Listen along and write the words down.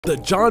The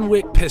John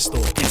Wick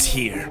pistol is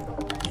here.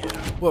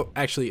 Yeah. Well,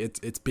 actually,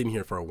 it's been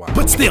here for a while,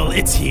 but still,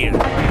 it's here.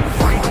 What?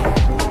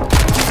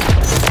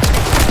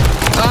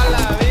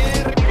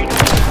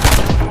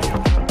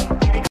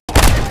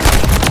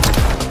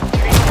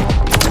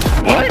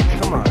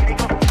 Come on.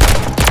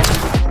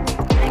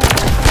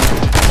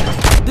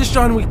 This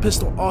John Wick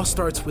pistol all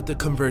starts with the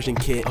conversion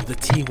kit of the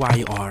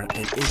TYR,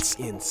 and it's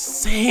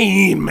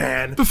insane,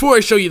 man. Before I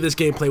show you this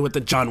gameplay with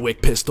the John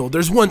Wick pistol,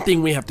 there's one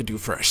thing we have to do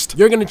first.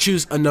 You're gonna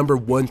choose a number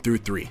 1 through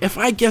 3. If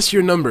I guess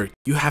your number,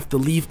 you have to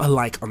leave a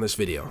like on this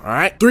video, all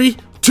right? 3,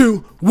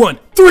 2, 1,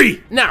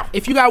 3. Now,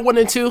 if you got 1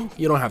 and 2,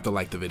 you don't have to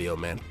like the video,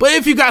 man. But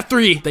if you got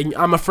 3, then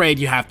I'm afraid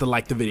you have to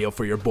like the video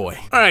for your boy.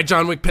 All right,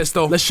 John Wick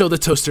pistol, let's show the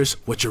toasters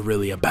what you're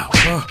really about.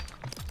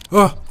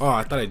 Oh,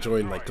 I thought I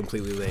joined like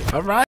completely late.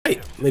 All right,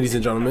 ladies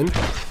and gentlemen,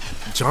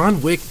 John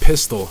Wick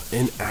pistol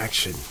in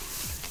action.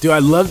 Dude, I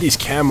love these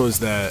camos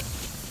that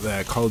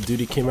Call of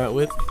Duty came out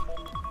with.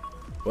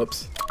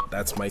 Whoops,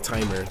 that's my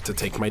timer to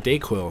take my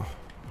Dayquil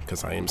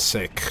because I am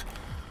sick.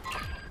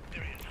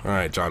 All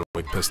right, John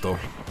Wick pistol.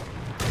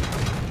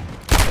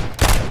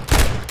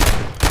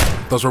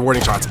 Those were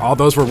warning shots. All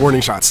those were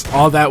warning shots.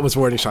 All that was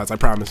warning shots, I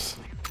promise.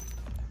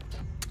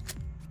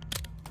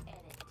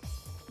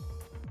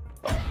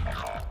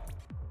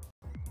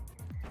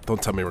 Don't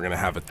tell me we're gonna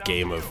have a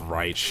game of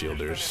riot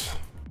shielders.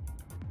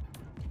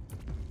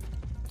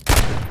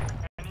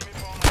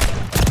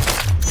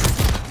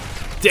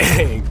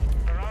 Dang.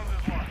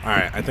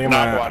 Alright, I think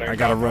I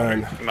gotta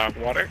run.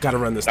 Gotta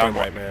run this thing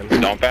right, man.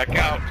 Don't back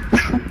out.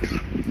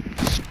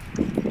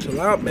 Chill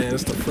out, man.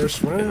 It's the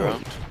first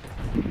round.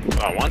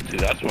 I want to,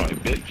 that's why,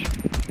 bitch.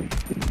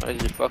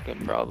 What's your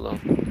fucking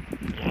problem?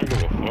 I don't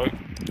give a fuck.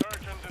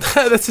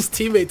 That's his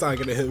teammate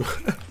talking to him.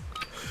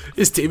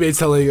 His teammate's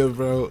telling him,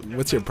 bro,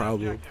 what's your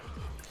problem?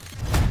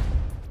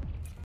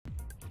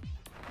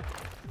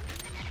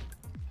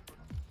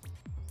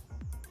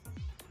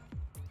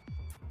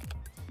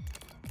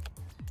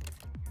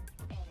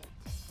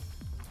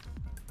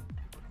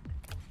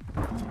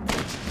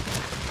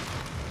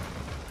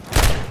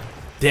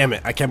 Damn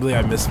it, I can't believe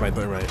I missed my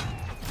thermite.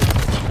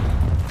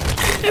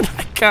 And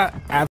I got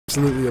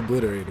absolutely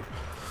obliterated.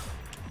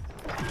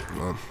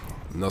 Well,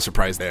 no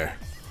surprise there.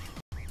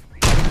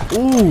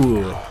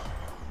 Ooh.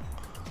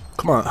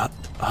 Come on,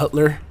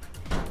 Ullr.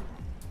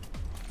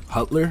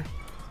 Ullr?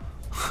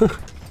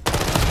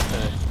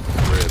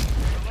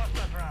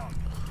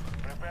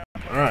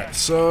 Alright,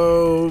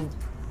 so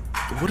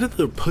what are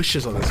the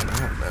pushes on this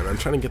map, man? I'm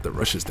trying to get the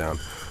rushes down.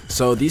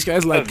 So these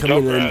guys like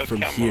coming in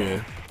from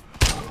here.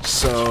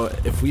 So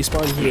if we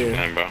spawn here,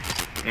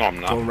 no,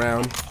 I'm not. Go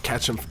around,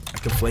 catch them, I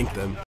can flank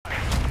them.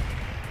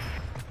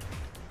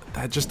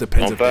 That just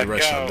depends if they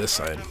rush on this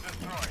side.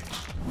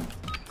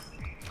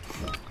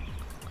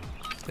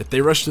 If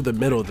they rush to the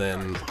middle,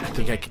 then I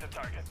think I can.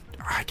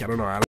 I don't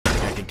know. I don't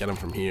think I can get them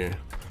from here.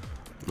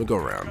 We'll go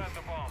around.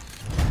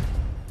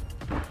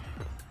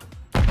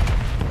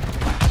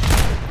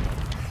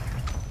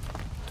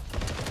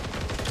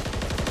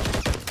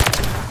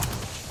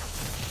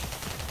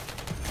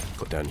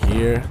 Go down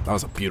here. That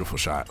was a beautiful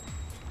shot.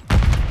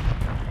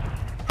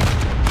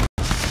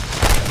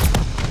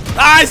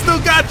 I still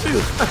got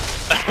you.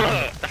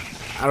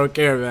 I don't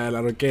care, man.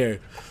 I don't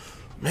care.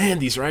 Man,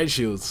 these riot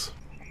shields.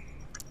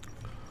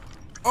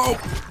 Oh,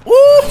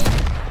 woo!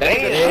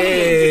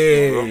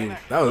 Hey,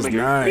 that was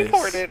nice.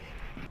 But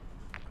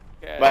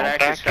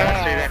actually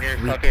faster than your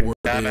fucking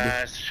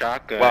dumbass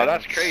shotgun. Wow,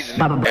 that's crazy.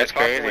 That's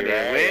crazy, right?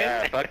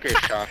 Yeah, fuck your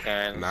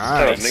shotgun.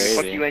 Nice. Nigga,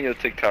 fuck you and your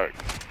TikTok.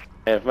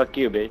 Yeah, fuck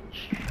you, bitch.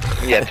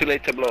 Yeah, too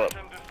late to blow up.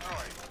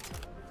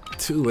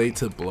 Too late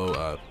to blow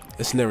up.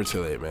 It's never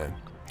too late, man.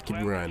 Keep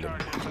grinding.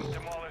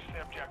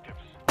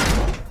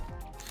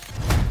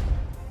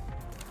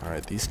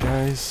 Alright, these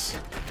guys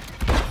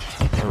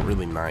are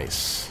really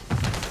nice.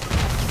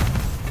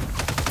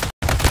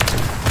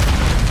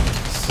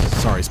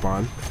 Sorry,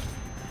 spawn.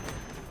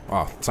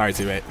 Oh, sorry,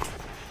 teammate.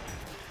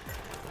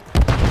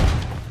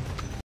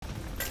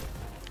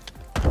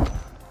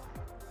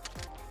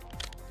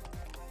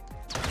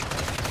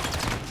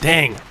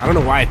 Dang, I don't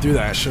know why I threw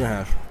that. I shouldn't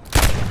have.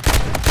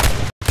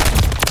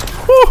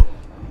 Whew.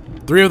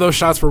 3 of those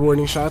shots were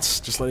warning shots.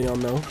 Just letting y'all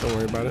know. Don't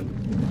worry about it.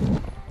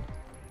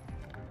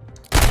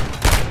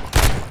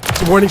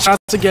 Warning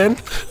shots again.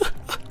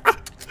 I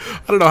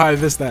don't know how I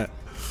missed that.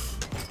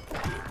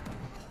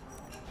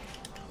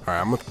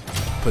 Alright, I'm gonna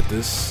put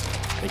this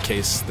in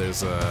case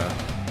there's a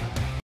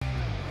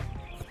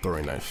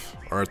throwing knife.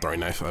 Or a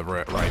throwing knife, a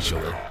riot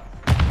shielder.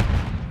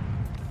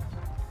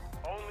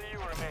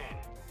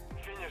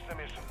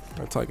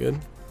 That's all good.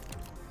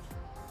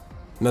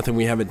 Nothing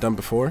we haven't done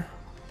before.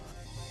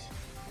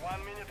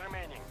 1 minute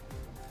remaining.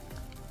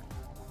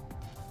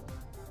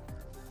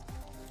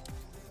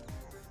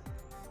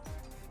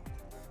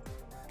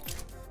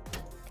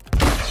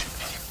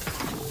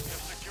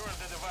 You've secured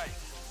the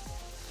device.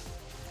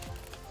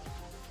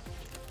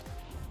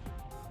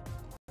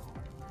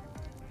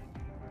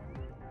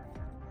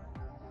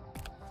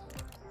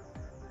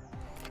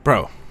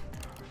 Bro,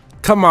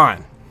 come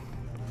on.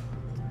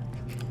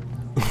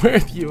 Where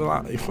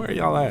are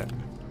y'all at?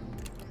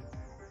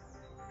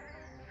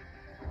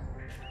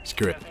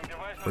 Screw it.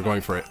 We're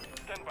going for it.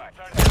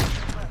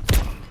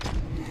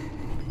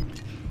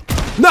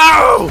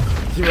 No!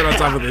 He went on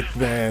top of the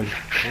man.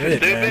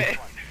 It, man.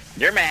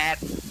 You're mad.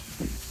 What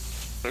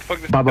the fuck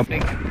this Baba.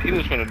 thing he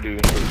was gonna do?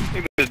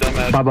 He was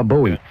dumbass. Baba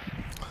Bowie.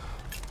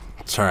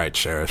 It's alright,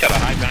 Sheriff.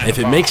 If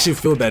it makes you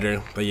feel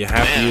better, but you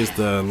have to use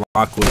the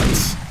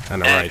Lockwoods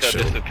and the right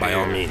shield, by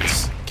all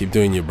means. Keep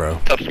doing you, bro.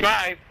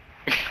 Subscribe.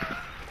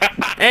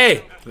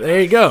 Hey,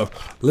 there you go.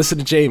 Listen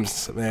to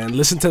James, man.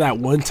 Listen to that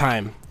one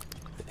time.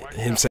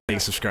 Him saying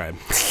subscribe.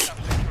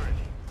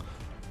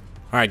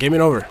 Alright, game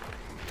it over.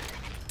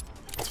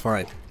 It's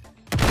fine.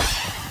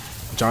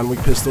 John Wick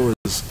pistol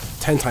is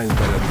 10 times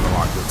better than the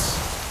Lockwoods.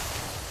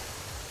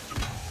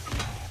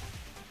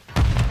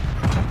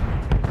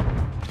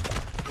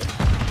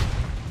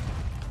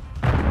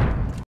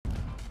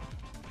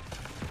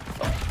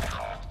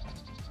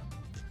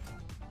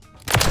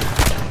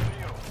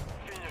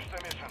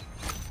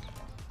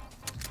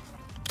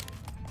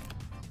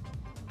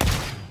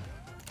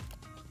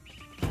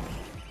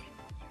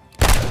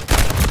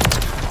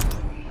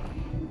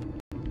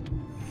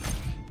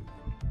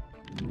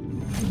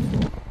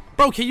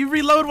 Bro, can you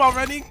reload while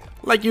running?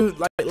 Like you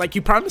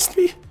promised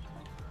me?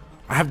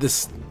 I have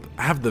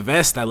the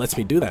vest that lets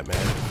me do that, man.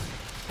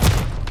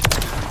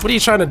 What are you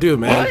trying to do,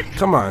 man? What?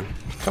 Come on.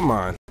 Come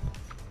on.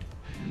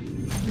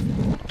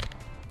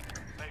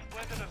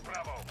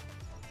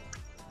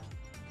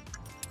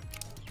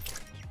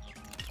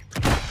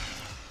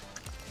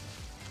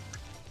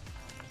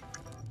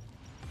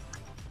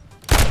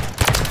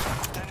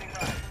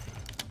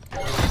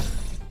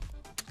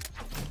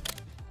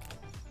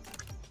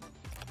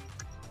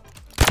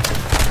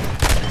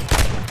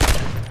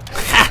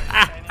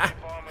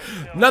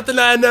 Nothing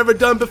I had never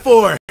done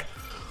before.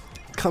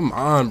 Come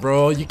on,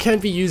 bro. You can't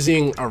be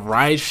using a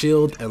ride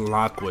shield and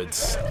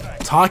Lockwoods.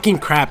 Talking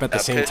crap at the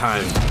same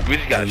time. We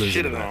just got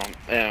shit on him.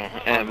 Yeah,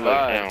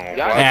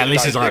 at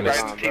least he's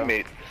honest.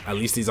 At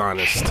least he's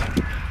honest.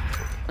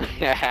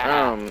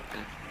 Yeah,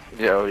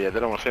 they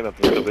don't want to say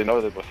nothing because they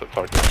know they're supposed to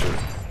talk that shit.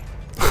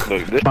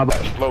 Look, this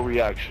is slow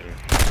reaction.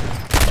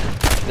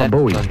 Baba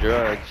Bowie. On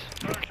drugs.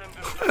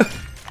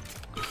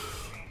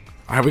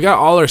 Alright, we got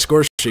all our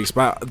score streaks,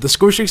 but the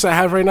score streaks I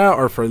have right now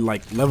are for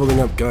like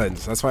leveling up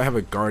guns. That's why I have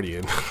a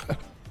Guardian.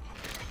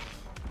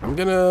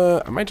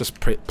 I might just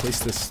place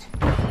this.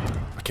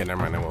 Okay,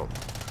 never mind, I won't.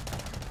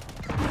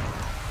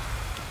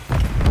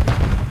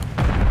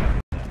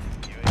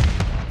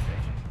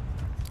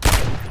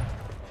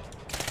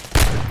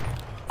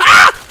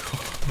 Ah!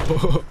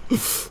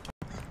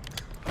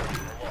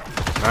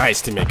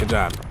 Nice, teammate, good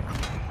job.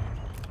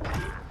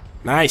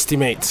 Nice,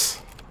 teammates.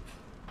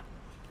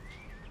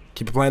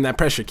 Keep applying that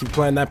pressure. Keep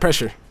applying that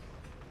pressure.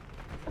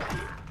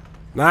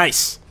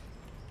 Nice.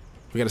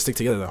 We gotta stick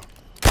together though.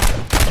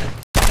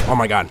 Oh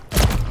my god.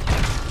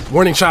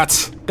 Warning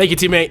shots. Thank you,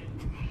 teammate.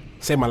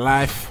 Saved my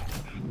life.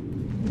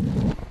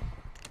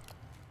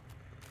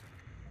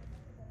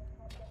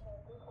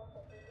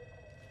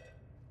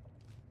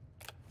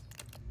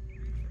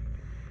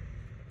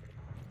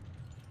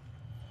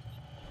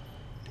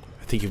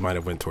 I think he might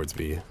have went towards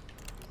B.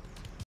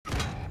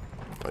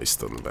 Oh, he's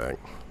still in the back.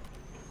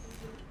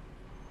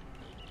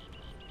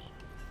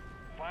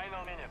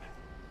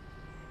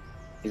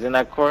 He's in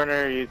that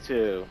corner, you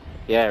too.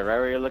 Yeah, right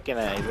where you're looking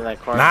at. He's in that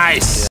corner.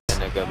 Nice!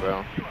 Yeah, nigga,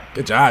 bro.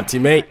 Good job,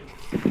 teammate.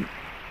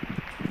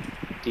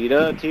 Teed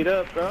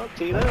up, bro.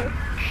 Teed up.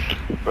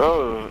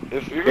 Bro,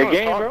 if you're good gonna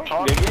game, bro.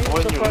 Good game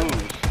when so you far.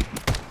 lose.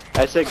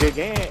 I said good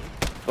game.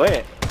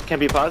 Wait, can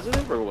be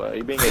positive or what?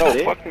 You being a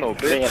dick? Fuck no,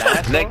 bitch. Being an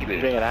asshole?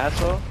 Negative. Being an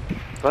asshole?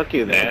 Fuck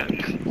you,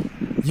 then.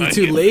 You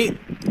too late?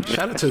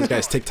 Shout out to this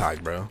guy's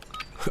TikTok, bro.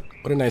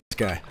 What a nice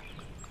guy.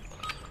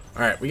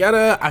 Alright, we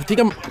gotta. I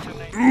think I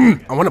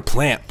want to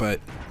plant,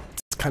 but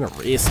it's kind of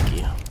risky.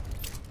 You've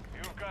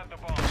got the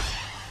bomb.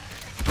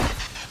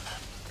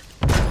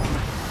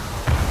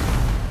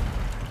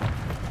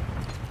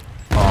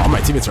 Oh, all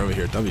my teammates are over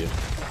here. W. Setting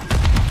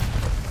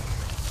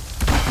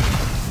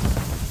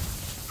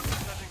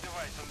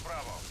device on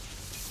Bravo.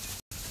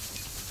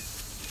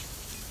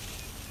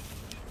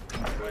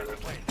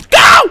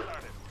 Go!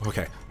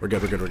 Okay, we're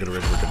good. We're good. We're good. We're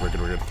good. We're good. We're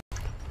good. We're good.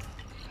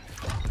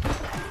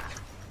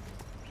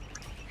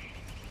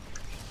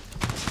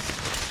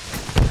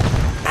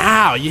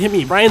 Ow, you hit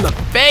me right in the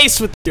face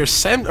with your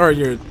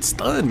your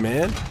stun,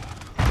 man.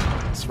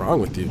 What's wrong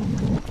with you?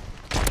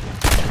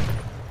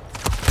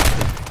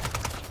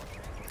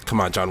 Come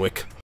on, John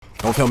Wick.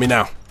 Don't fail me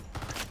now.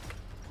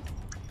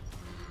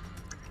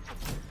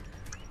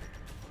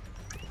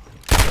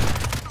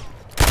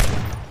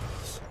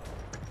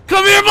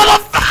 Come here,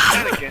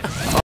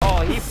 motherfucker!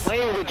 Oh, he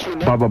playing with you,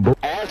 Baba Bowie.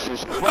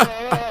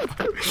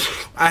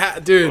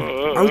 Dude,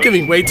 I'm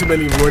giving way too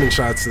many warning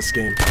shots this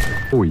game.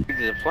 Bowie.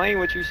 He's playing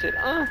what you said,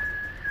 That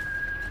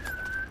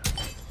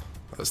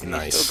was You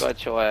nice. still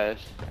got your ass.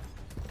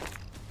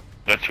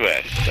 Got your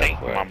ass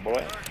shanked, my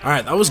boy.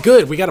 Alright, that was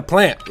good. We got a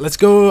plant. Let's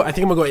go. I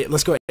think I'm gonna go A.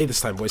 Let's go A this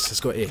time, boys.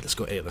 Let's go A. Let's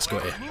go A. Let's go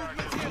A.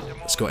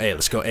 Let's go A,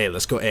 let's go A,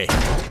 let's go A.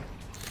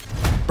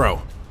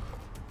 Bro,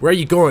 where are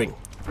you going?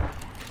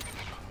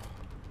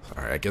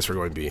 Alright, I guess we're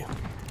going B.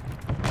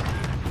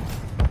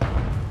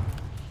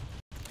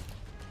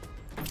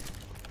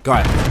 Go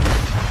ahead.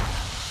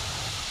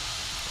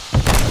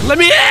 Let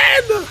me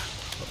in!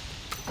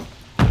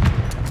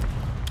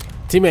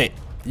 Teammate,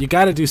 you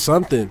gotta do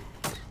something.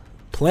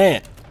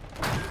 Plant.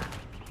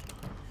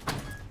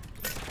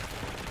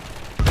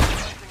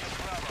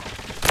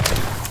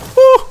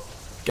 Woo!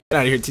 Get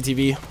out of here,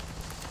 TTV.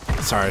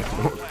 Sorry.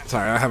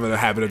 Sorry, I have a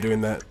habit of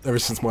doing that ever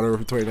since Modern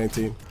Warfare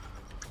 2019.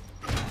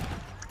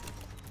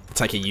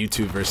 It's like a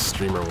YouTube versus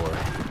streamer war.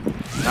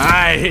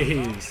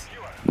 Nice!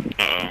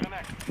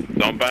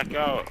 Don't back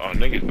out. Oh,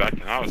 niggas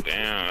backing out.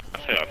 Damn.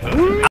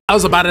 I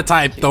was about to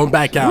type don't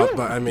back out,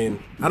 but I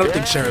mean, I don't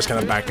think Sheriff's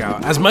gonna back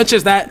out. As much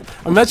as that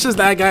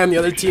guy on the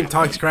other team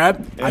talks crap,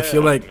 I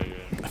feel like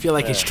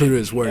he's true to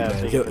his word,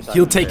 man.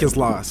 He'll take his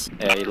loss.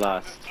 Yeah, he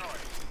lost.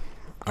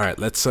 All right,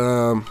 let's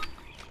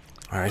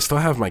All right, I still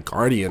have my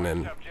Guardian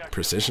and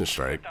Precision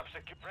Strike,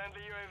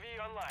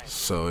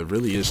 so it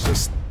really is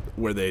just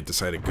where they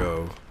decide to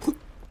go.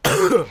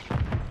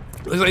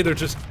 Looks like they're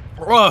just.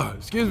 Oh,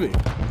 excuse me.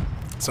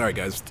 Sorry,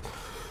 guys.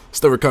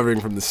 Still recovering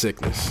from the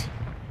sickness.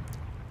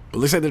 It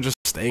looks like they're just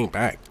staying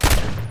back.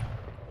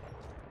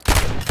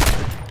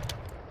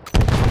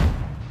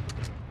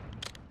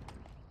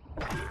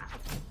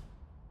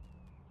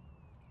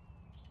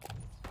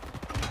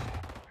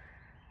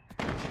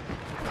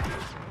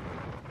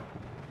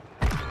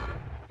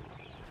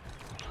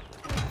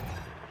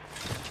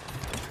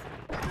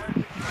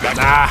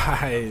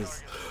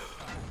 Nice.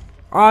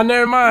 Oh,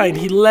 never mind.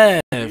 He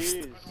left.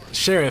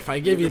 Sheriff, I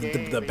give you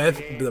the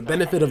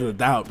benefit of the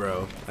doubt,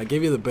 bro. I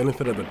give you the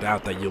benefit of the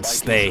doubt that you'll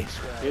stay.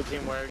 Good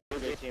teamwork,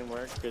 good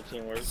teamwork, good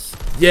teamwork.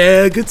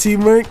 Yeah, good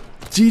teamwork.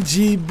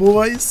 GG,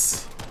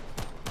 boys.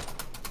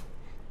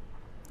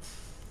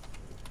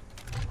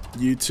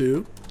 You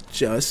two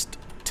just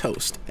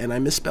toast. And I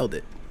misspelled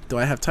it. Do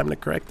I have time to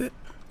correct it?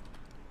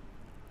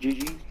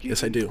 GG.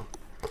 Yes, I do.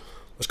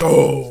 Let's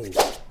go.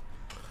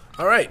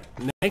 All right,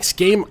 next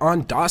game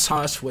on Das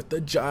Haus with the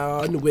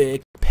John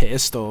Wick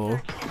pistol.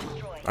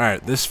 All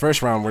right, this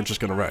first round, we're just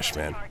going to rush,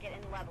 man.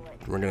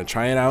 We're going to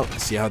try it out,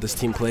 see how this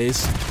team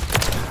plays.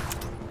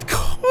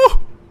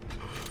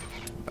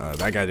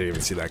 That guy didn't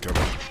even see that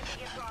coming.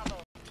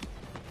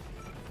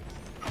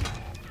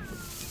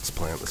 Let's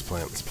plant, let's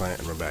plant, let's plant,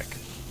 and we're back.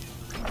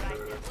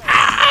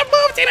 Ah,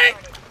 move, teammate!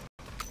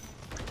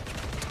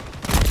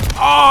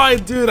 Oh,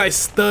 dude, I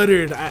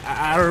stuttered.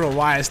 I don't know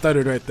why I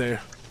stuttered right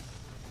there.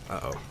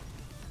 Uh-oh.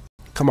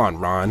 Come on,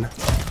 Ron.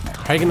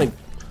 How you gonna...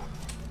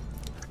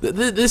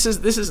 This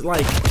is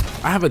like,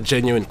 I have a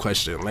genuine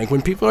question. Like,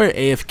 when people are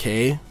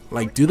AFK,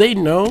 like, do they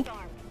know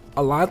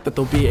a lot that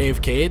they'll be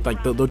AFK?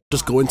 Like, they'll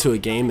just go into a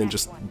game and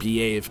just be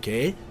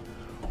AFK?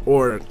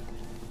 Or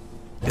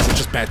is it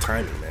just bad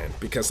timing, man?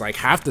 Because, like,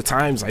 half the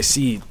times I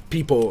see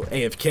people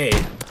AFK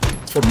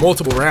for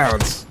multiple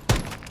rounds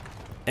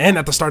and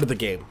at the start of the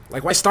game.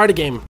 Like, why start a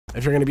game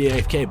if you're gonna be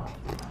AFK?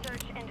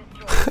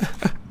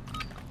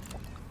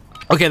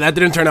 Okay, that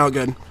didn't turn out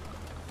good,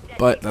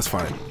 but that's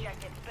fine.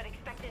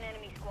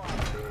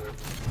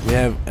 We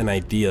have an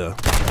idea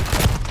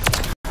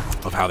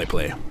of how they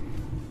play.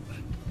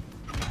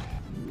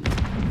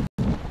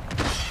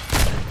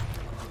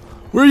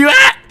 Where are you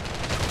at?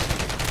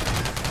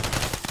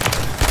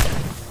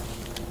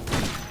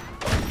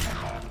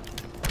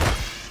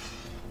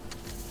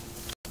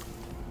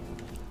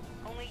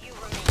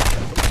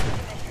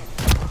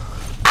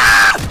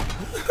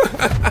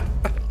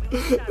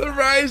 The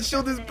riot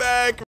shield is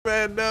back,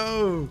 man.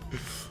 No.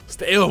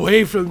 Stay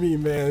away from me,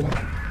 man.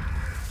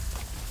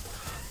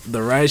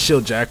 The riot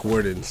shield Jack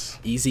Wardens.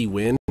 Easy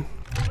win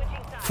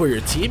for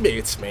your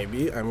teammates,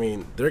 maybe. I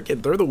mean, they're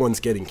the ones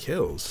getting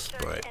kills,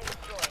 but...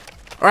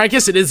 Or I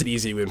guess it is an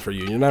easy win for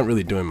you. You're not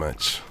really doing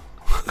much.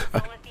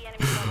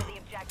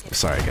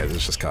 Sorry, guys.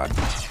 It's just COD.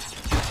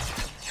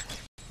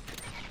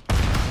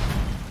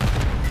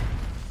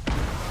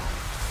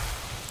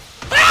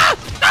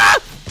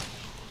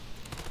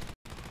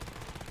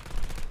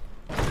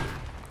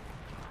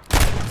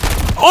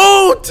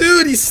 Oh,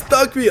 dude, he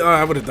stuck me. Oh,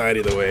 I would have died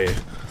either way.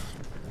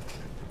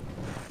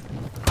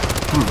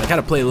 I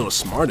gotta play a little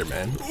smarter,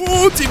 man.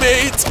 Oh,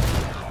 teammates.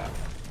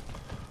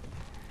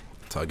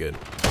 It's all good.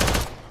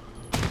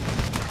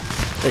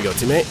 There you go,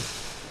 teammate.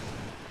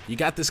 You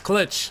got this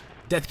clutch,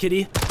 Death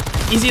Kitty.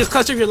 Easiest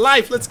clutch of your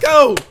life. Let's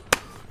go.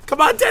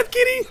 Come on, Death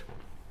Kitty.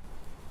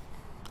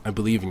 I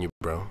believe in you,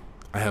 bro.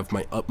 I have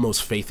my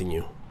utmost faith in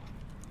you.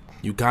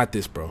 You got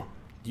this, bro.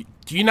 Do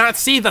you not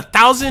see the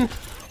 1,000?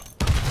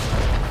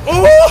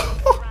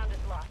 Oh!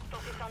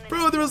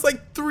 Bro, there was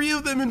like 3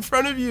 of them in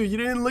front of you. You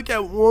didn't look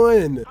at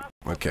one.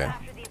 Okay.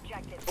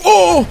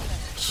 Oh!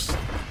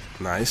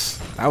 Nice.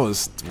 That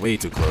was way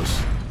too close.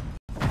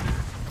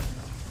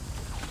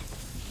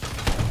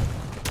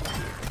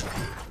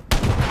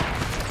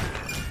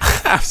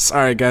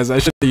 Sorry, guys. I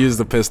should have used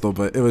the pistol,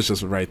 but it was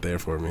just right there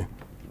for me.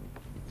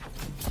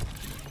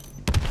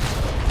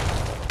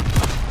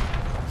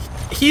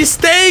 He's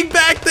staying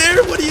back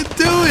there. What are you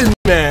doing,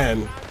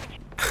 man?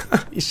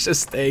 He's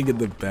just staying in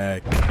the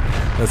back.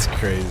 That's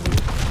crazy.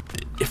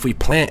 If we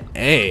plant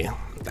A,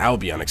 that would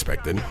be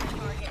unexpected.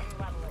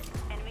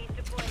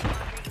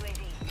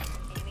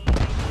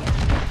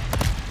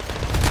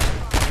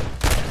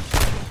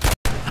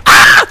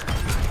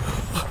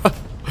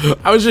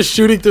 I was just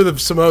shooting through the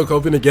smoke,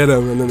 hoping to get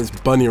him, and then this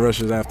bunny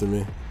rushes after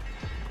me.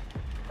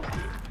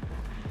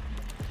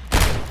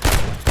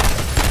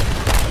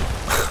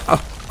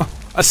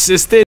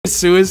 Assisted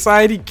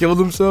suicide? He killed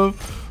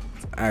himself?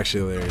 It's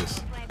actually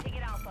hilarious.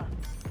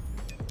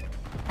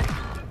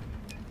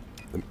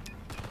 Let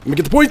me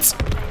get the points!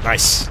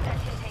 Nice.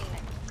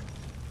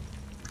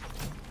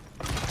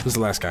 Who's the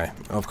last guy?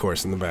 Of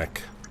course, in the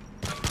back.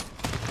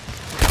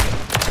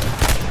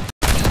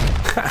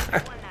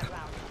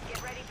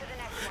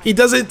 He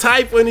doesn't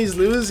type when he's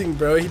losing,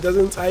 bro. He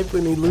doesn't type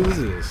when he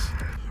loses.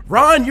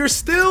 Ron, you're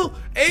still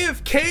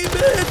AFK,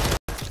 man?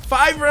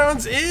 5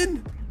 rounds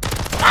in?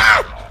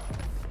 Ah!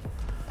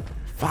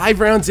 5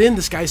 rounds in,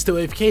 this guy's still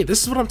AFK.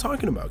 This is what I'm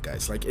talking about,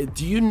 guys. Like,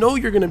 do you know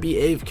you're gonna be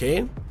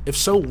AFK? If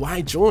so,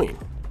 why join?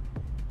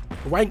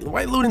 Why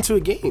load into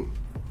a game?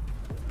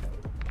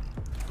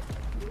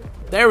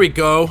 There we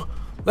go.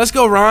 Let's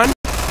go, Ron.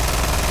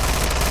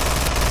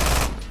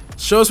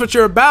 Show us what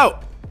you're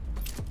about.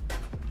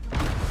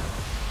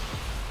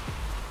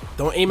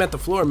 Don't aim at the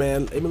floor,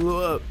 man. Aim a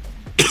little up.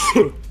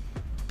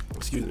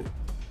 Excuse me.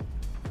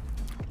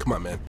 Come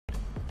on, man.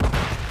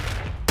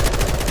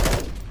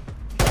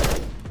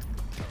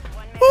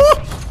 Woo!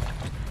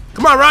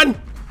 Come on,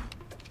 run!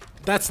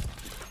 That's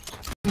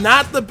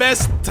not the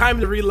best time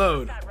to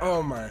reload.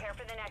 Oh my.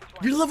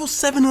 You're level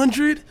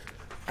 700?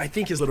 I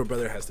think his little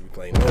brother has to be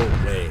playing. No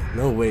way.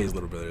 No way his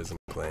little brother isn't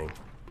playing.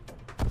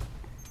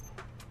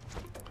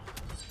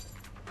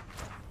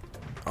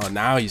 Oh,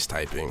 now he's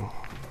typing.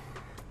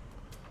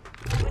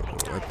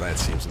 That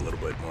seems a little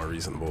bit more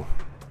reasonable.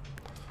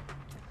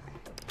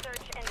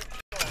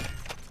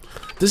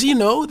 Does he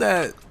know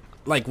that,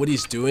 like, what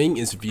he's doing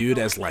is viewed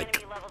as,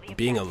 like,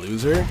 being a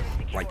loser?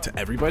 Like, to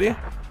everybody?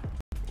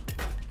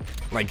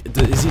 Like,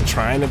 is he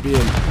trying to be,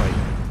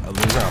 a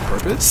loser on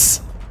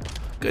purpose?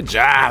 Good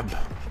job,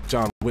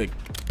 John Wick.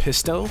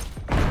 Pisto?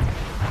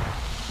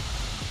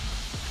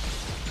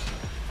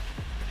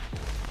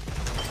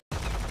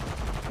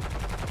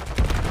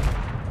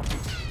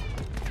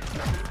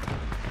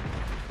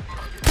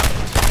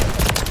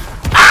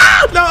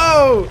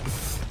 No!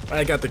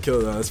 I got the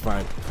kill though, that's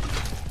fine.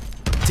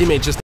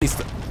 Teammate just needs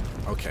to...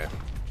 Okay.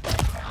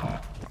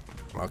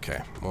 Okay,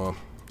 well,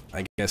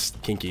 I guess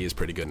Kinky is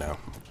pretty good now.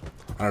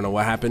 I don't know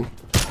what happened.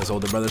 His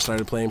older brother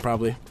started playing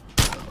probably.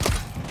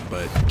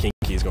 But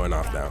Kinky's going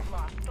off now.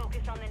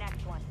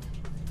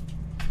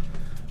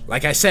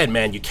 Like I said,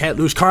 man, you can't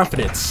lose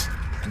confidence.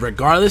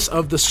 Regardless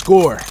of the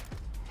score.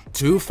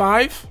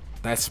 2-5?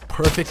 That's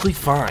perfectly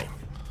fine.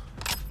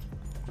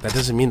 That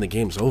doesn't mean the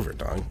game's over,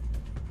 dog.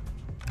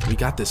 We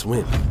got this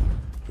win.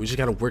 We just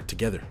gotta work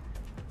together.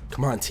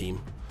 Come on,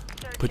 team.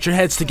 Put your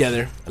heads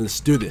together and let's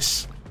do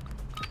this.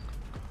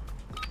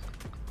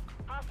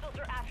 Hostiles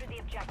are after the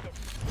objective.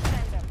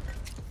 Send them.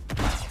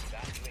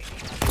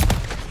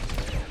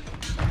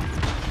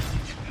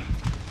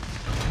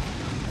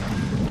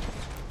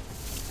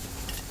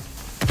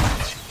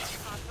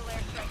 Hostile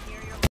airstrike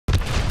near your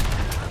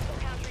hostile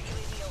counter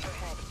UAV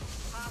overhead.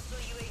 Hostile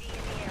UAV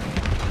in the area.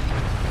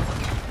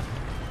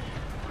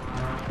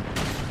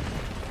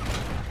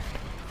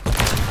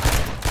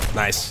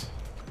 Nice.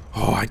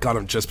 Oh, I got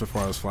him just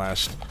before I was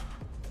flashed.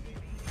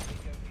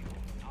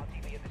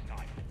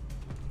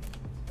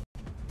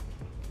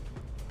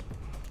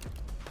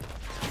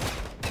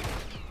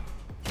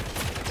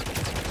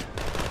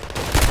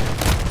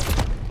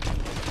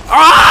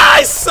 Ah,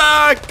 I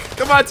suck!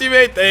 Come on,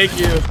 teammate. Thank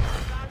you.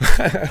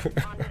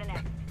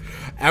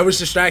 I was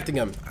distracting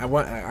him.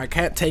 I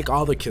can't take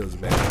all the kills,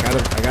 man.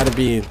 I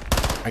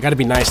gotta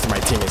be nice to my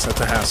teammates. Not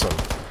to hassle.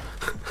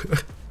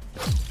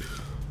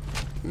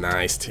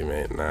 Nice,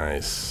 teammate.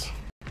 Nice.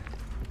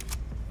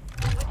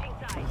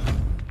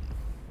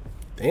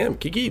 Damn,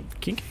 Kiki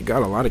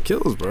got a lot of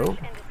kills, bro.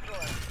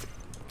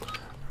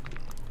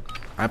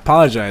 I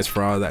apologize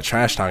for all that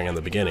trash talking in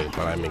the beginning,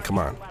 but I mean, come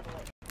on.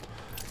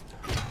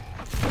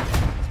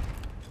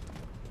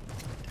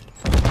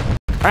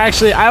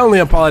 Actually, I only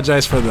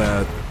apologize for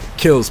the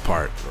kills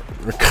part.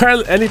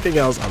 Regardless, anything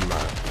else, I'm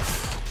not.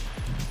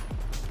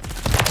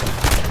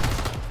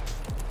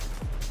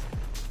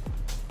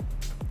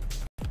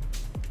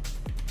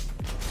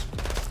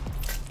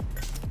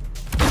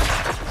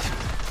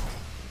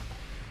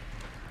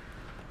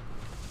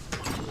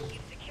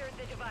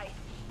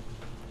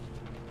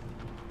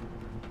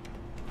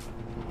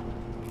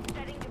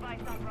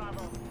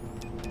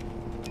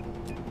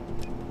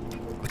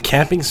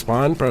 Camping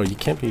spawn, bro. You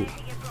can't be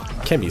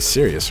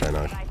serious right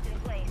now.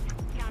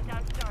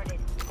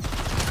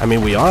 I mean,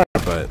 we are,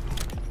 but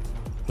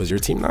was your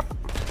team not?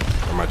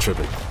 Or am I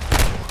tripping?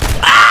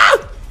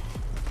 Ah!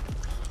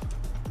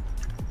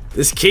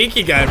 This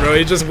Kinky guy, bro.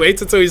 He just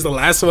waits until he's the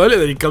last one, and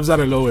then he comes out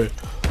of nowhere.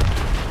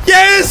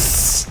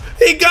 Yes,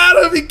 He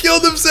got him. He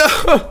killed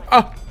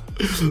himself.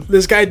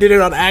 This guy did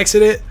it on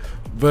accident,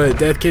 but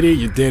Death Kitty,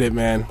 you did it,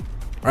 man.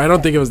 Or I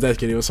don't think it was Death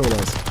Kitty. It was someone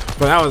else.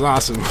 But that was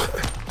awesome.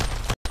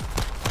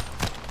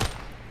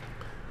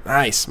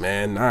 Nice,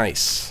 man.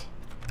 Nice.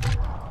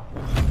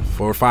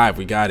 4 or 5.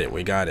 We got it.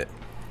 We got it.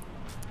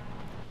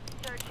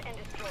 Search and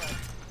destroy.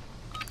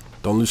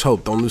 Don't lose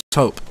hope. Don't lose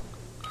hope.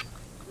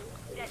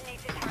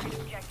 Detonate the target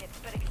objectives,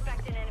 but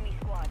expect an enemy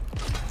squad.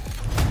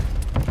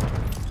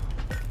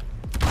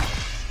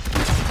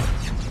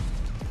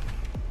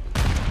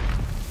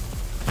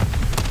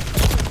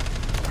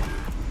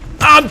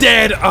 I'm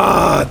dead.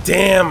 Oh,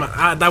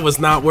 damn. That was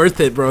not worth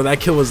it, bro. That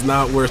kill was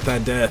not worth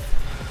that death.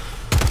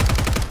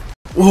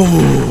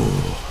 Ooh.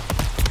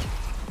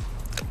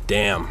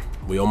 Damn.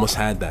 We almost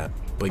had that.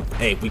 But,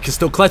 hey, we can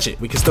still clutch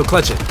it. We can still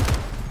clutch it.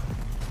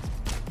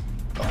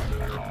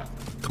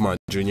 Come on,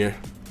 Junior.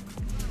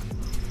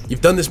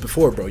 You've done this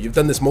before, bro. You've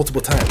done this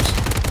multiple times.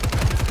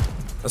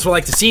 That's what I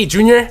like to see,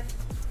 Junior.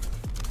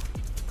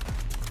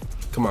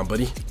 Come on,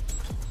 buddy.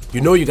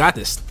 You know you got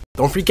this.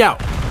 Don't freak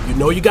out. You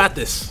know you got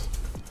this.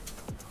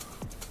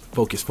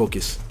 Focus,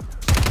 focus.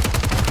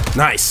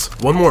 Nice.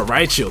 One more,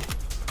 riot shield.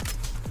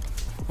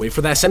 Wait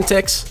for that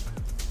Semtex.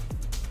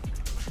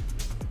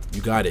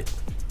 You got it.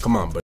 Come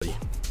on, buddy.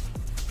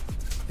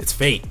 It's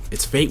fate.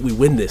 It's fate. We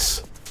win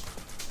this.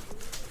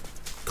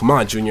 Come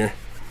on, Junior.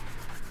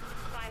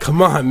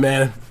 Come on,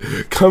 man.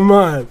 Come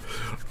on.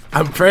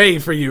 I'm praying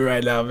for you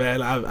right now,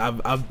 man.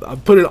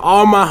 I'm putting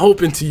all my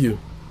hope into you.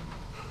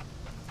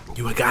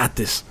 You got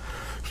this.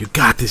 You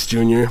got this,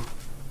 Junior.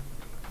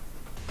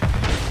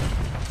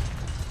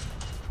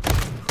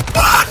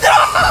 Oh,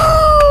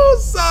 no!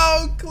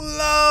 So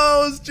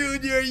close,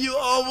 Junior. You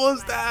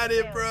almost had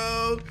it,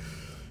 bro.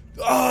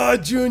 Oh,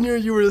 Junior,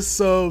 you were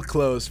so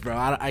close, bro.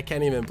 I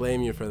can't even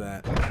blame you for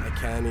that. I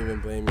can't even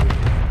blame you for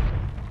that.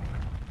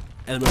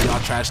 And then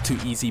y'all trash too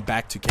easy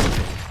back to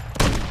campaign.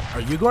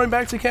 Are you going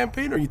back to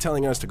campaign, or are you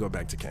telling us to go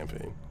back to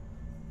campaign?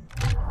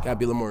 Gotta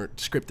be a little more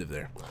descriptive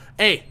there.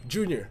 Hey,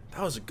 Junior,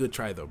 that was a good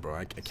try, though, bro.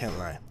 I can't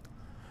lie.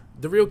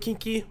 The real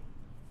Kinky,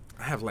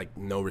 I have, like,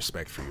 no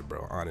respect for you,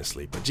 bro,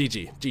 honestly. But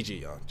GG.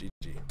 GG, y'all.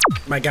 GG.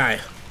 My guy.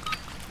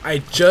 I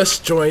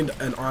just joined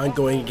an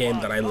ongoing game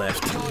that I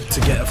left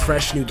to get a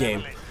fresh new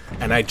game,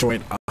 and I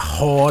joined a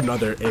whole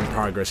nother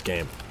in-progress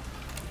game.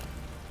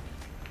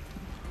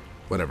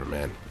 Whatever,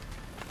 man.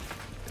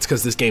 It's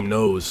because this game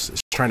knows.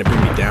 It's trying to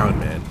bring me down,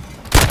 man.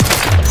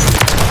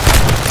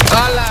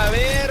 A la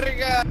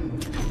verga!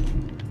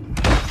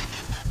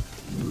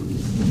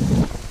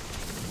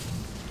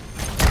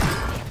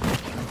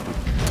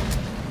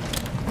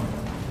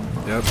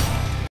 Yep.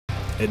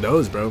 It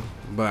knows, bro.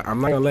 But I'm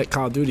not gonna let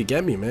Call of Duty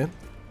get me, man.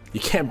 You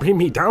can't bring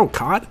me down,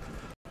 COD.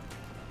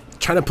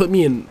 Trying to put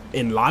me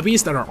in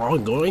lobbies that are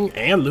ongoing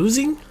and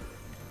losing?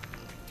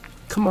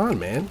 Come on,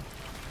 man.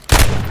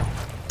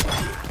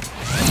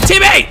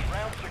 Teammate!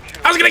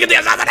 I was gonna get the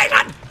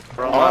assassination!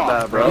 Bro, my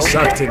bad, bro. You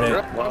suck,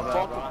 teammate.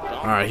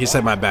 Alright, he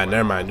said my bad.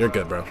 Never mind. You're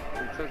good, bro.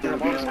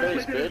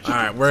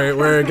 Alright,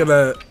 we're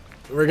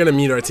gonna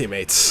meet our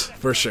teammates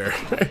for sure.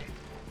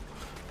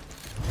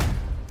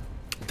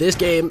 This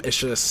game is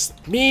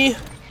just me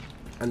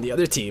and the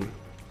other team.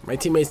 My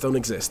teammates don't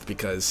exist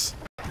because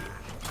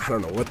I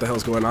don't know what the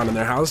hell's going on in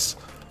their house.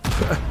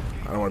 I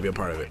don't want to be a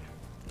part of it.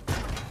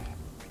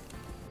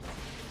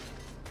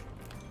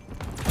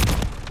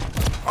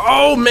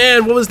 Oh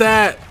man, what was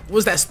that? What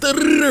was that?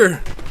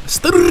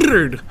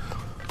 Stuttered.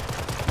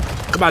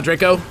 Come on,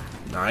 Draco.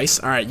 Nice.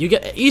 All right, you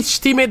get each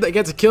teammate that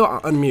gets a kill. I'll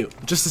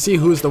unmute just to see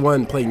who's the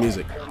one playing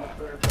music.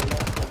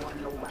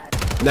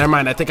 Never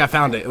mind. I think I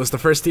found it. It was the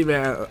first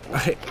teammate.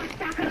 I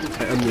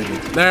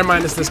unmuted. Never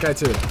mind. It's this guy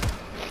too.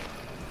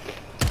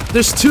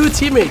 There's 2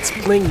 teammates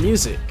playing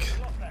music.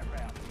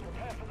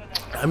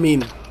 I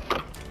mean,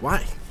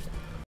 why?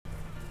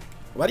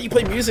 Why do you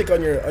play music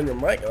on your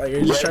mic? Like,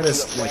 you're just trying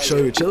to like show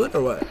you're chilling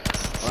or what?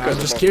 I'm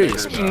just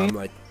curious, bro. I'm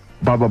like,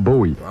 Baba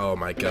Booey. oh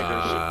my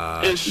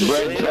gosh.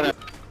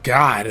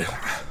 God,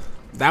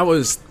 that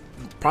was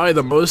probably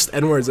the most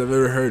N-words I've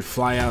ever heard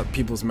fly out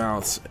people's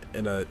mouths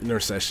in an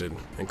intercession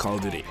in Call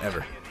of Duty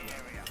ever.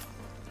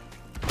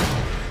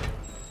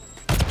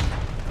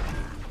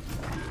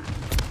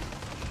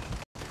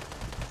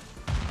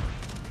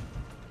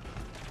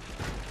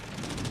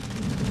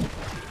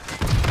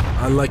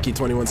 Unlucky,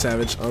 21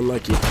 Savage.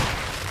 Unlucky.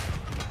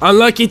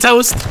 Unlucky,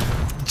 Toast.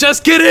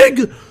 Just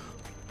kidding.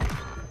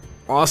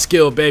 All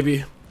skill,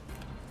 baby.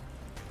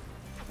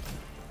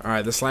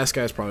 Alright, this last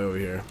guy's probably over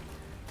here.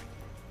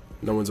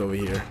 No one's over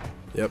here.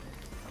 Yep.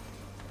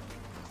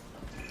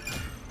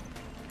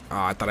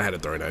 Oh, I thought I had a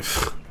throwing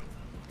knife.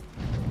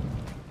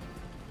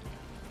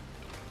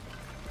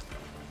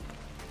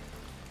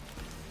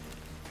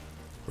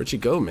 Where'd you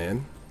go,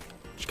 man?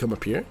 Did you come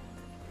up here?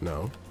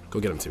 No. Go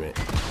get him, teammate.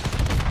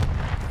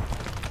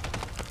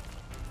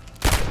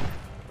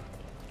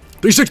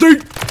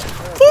 360!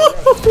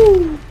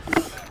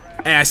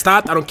 Hey, I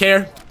stopped. I don't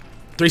care.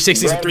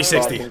 360 is a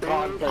 360.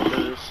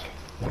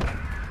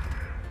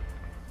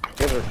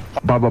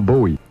 Baba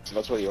Booey.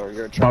 That's what you are.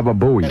 You're a Baba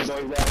Booey.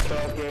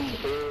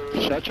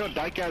 Shut your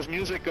dyke ass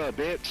music up,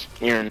 bitch.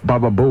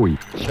 Baba Booey.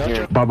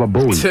 Baba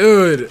Booey.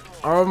 Dude,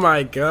 oh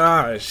my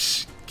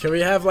gosh. Can we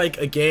have like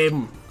a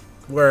game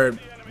where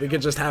we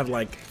could just have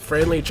like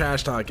friendly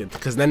trash talking?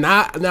 Because then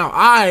now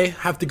I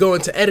have to go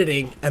into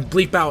editing and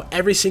bleep out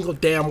every single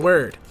damn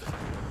word.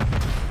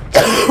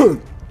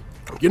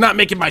 You're not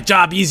making my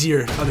job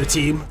easier, other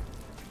team.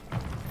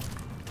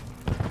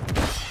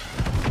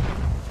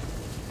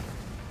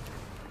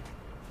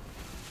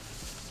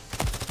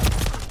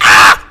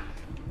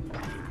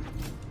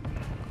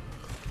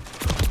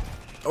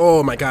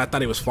 Oh my god, I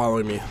thought he was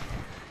following me.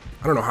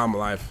 I don't know how I'm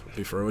alive, to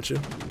be fair with you.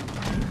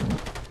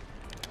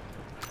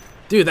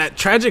 Dude, that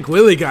Tragic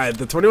Willie guy,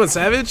 the 21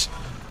 Savage,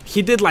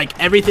 he did like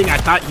everything I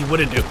thought he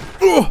wouldn't do.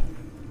 Oh!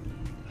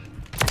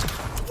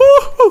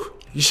 Woo!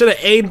 You should have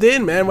aimed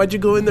in, man. Why'd you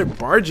go in there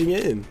barging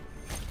in?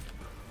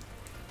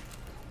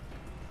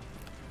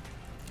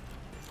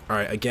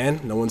 Alright, again,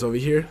 no one's over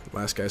here.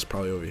 Last guy's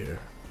probably over here.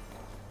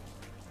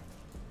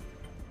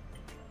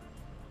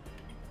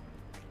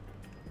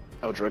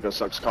 El Draco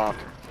sucks cock.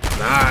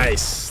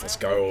 Nice. Let's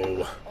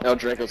go. El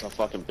Draco's a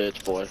fucking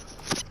bitch, boy.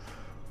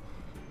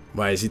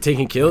 Why, is he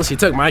taking kills? He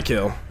took my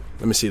kill.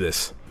 Let me see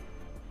this.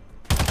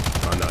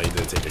 Oh no, he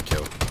didn't take a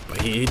kill.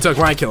 But he took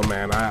my kill,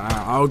 man.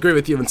 I'll agree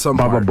with you in some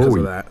part because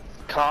of that.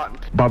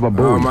 Baba Booey.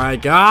 Oh my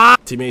god.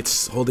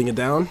 Teammates holding it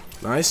down.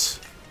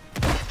 Nice.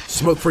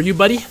 Smoke for you,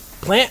 buddy.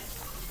 Plant.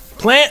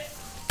 Plant.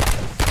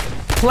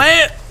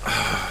 Plant.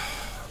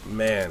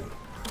 Man.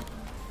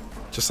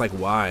 Just like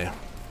why?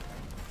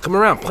 Come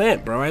around,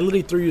 plant, bro. I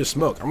literally threw you a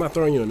smoke. I'm not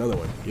throwing you another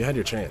one. You had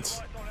your chance.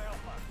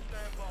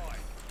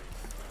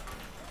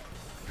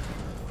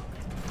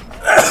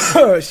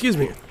 Excuse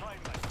me.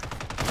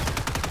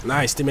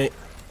 Nice, teammate.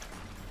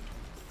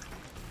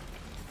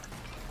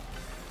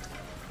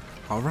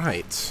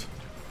 Alright.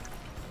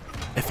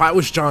 If I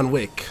was John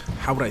Wick,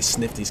 how would I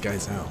sniff these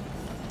guys out?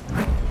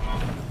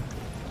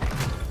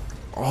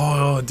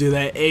 Oh, dude,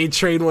 that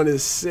A-Train one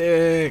is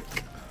sick.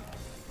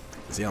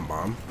 Is he on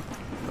bomb?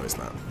 No, he's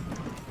not.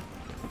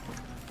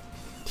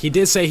 He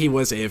did say he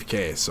was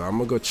AFK, so I'm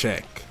gonna go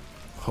check.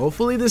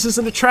 Hopefully this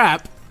isn't a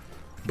trap,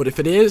 but if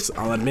it is,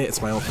 I'll admit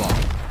it's my own fault.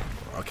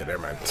 Okay,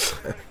 never mind.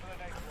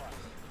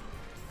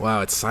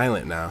 Wow, it's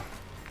silent now.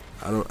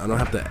 I don't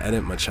have to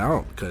edit much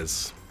out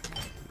because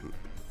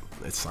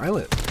it's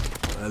silent.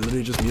 I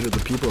literally just muted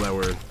the people that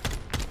were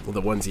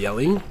the ones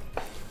yelling.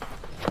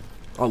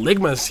 Oh,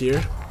 Ligma's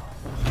here.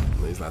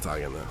 He's not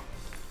talking though.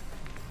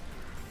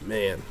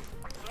 Man,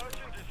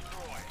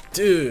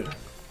 dude.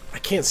 I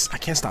can't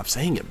stop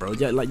saying it, bro.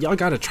 Yeah, like y'all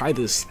gotta try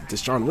this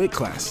John Wick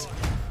class.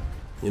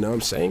 You know what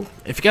I'm saying?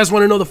 If you guys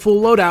want to know the full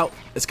loadout,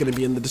 it's gonna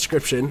be in the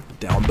description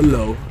down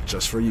below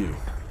just for you.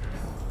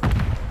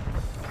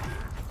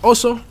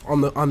 Also,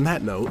 on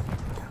that note,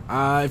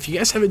 if you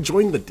guys haven't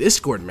joined the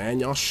Discord, man,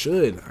 y'all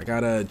should. I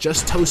got a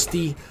Just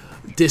Toasty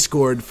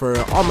Discord for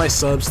all my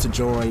subs to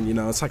join. You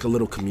know, it's like a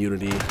little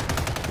community.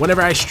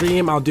 Whenever I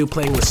stream, I'll do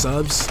playing with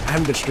subs. I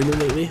haven't been streaming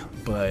lately,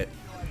 but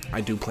I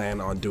do plan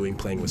on doing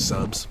playing with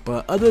subs,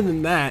 but other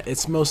than that,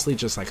 it's mostly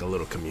just like a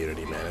little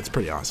community, man. It's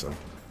pretty awesome.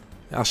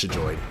 Y'all should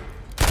join.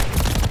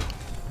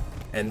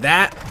 And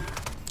that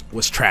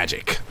was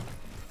tragic.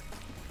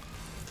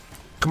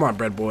 Come on,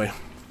 bread boy.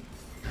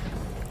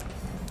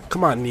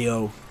 Come on,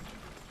 Neo.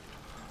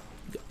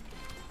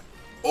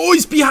 Oh,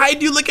 he's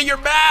behind you. Look at your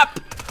map.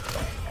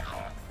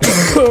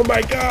 Oh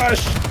my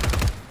gosh.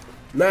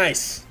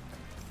 Nice.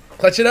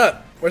 Clutch it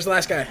up. Where's the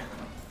last guy?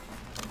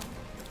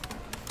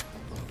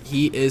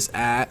 He is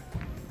at...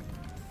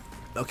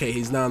 Okay,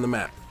 he's not on the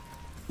map.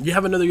 You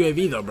have another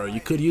UAV though, bro.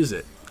 You could use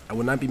it. I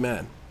would not be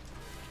mad.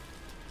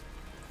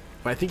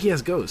 But I think he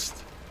has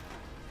Ghost.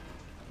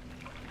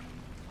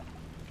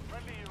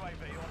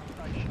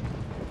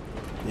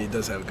 He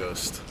does have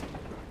Ghost.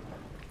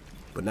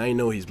 But now you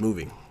know he's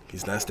moving.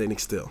 He's not standing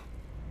still.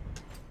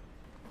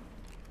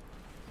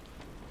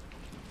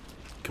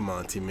 Come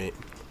on, teammate.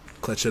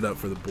 Clutch it up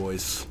for the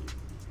boys.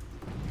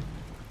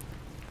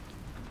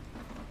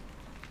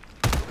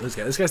 This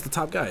guy's the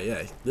top guy,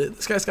 yeah.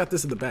 This guy's got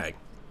this in the bag.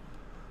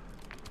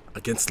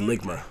 Against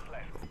Ligma.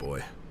 Oh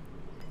boy.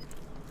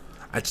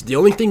 The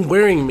only thing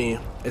worrying me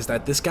is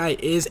that this guy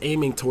is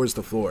aiming towards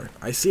the floor.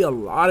 I see a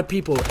lot of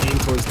people aim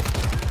towards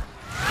the...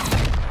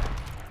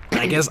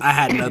 I guess I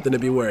had nothing to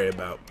be worried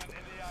about.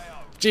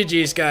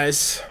 GG's,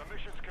 guys.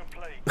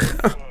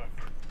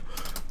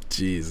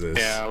 Jesus.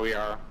 Yeah, we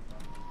are.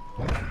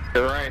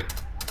 You're right.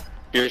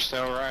 You're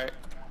so right.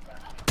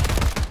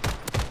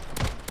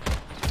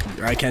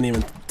 I can't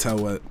even tell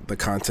what the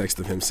context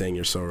of him saying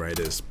 "you're so right"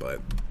 is,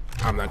 but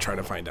I'm not trying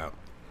to find out.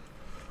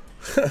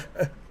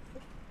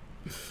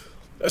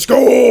 Let's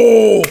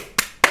go!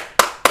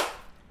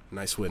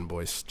 Nice win,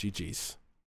 boys. GG's.